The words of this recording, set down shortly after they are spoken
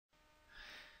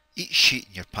Each sheet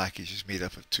in your package is made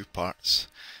up of two parts.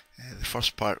 The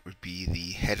first part would be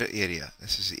the header area.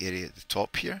 This is the area at the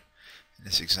top here. In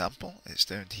this example, it's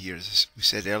down to here. As we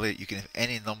said earlier, you can have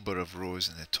any number of rows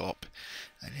in the top,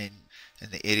 and then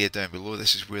in the area down below,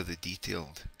 this is where the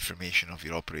detailed information of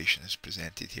your operation is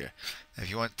presented here. Now, if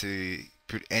you want to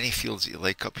put any fields that you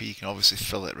like up here, you can obviously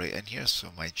fill it right in here. So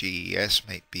my JES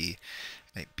might be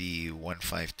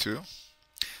 152.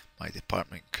 My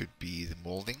department could be the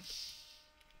molding,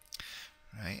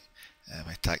 right?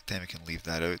 My takt time, I can leave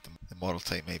that out. The model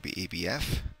type might be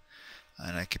ABF,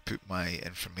 and I could put my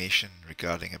information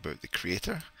regarding about the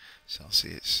creator. So I'll say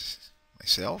it's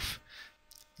myself.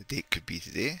 The date could be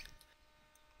today,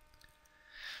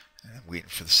 and I'm waiting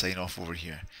for the sign off over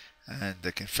here. And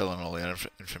I can fill in all the other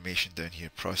information down here.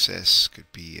 Process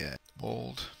could be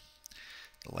mold.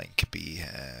 The line could be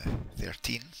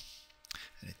 13,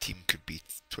 and the team could be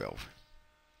 12.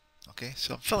 Okay,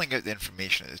 so I'm filling out the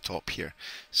information at the top here.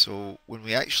 So when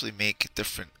we actually make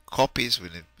different copies,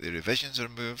 when the revisions are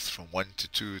moved from 1 to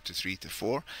 2 to 3 to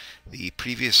 4, the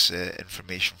previous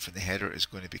information from the header is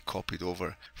going to be copied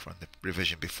over from the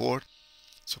revision before.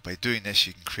 So by doing this,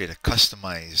 you can create a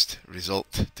customized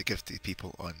result to give to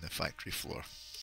people on the factory floor.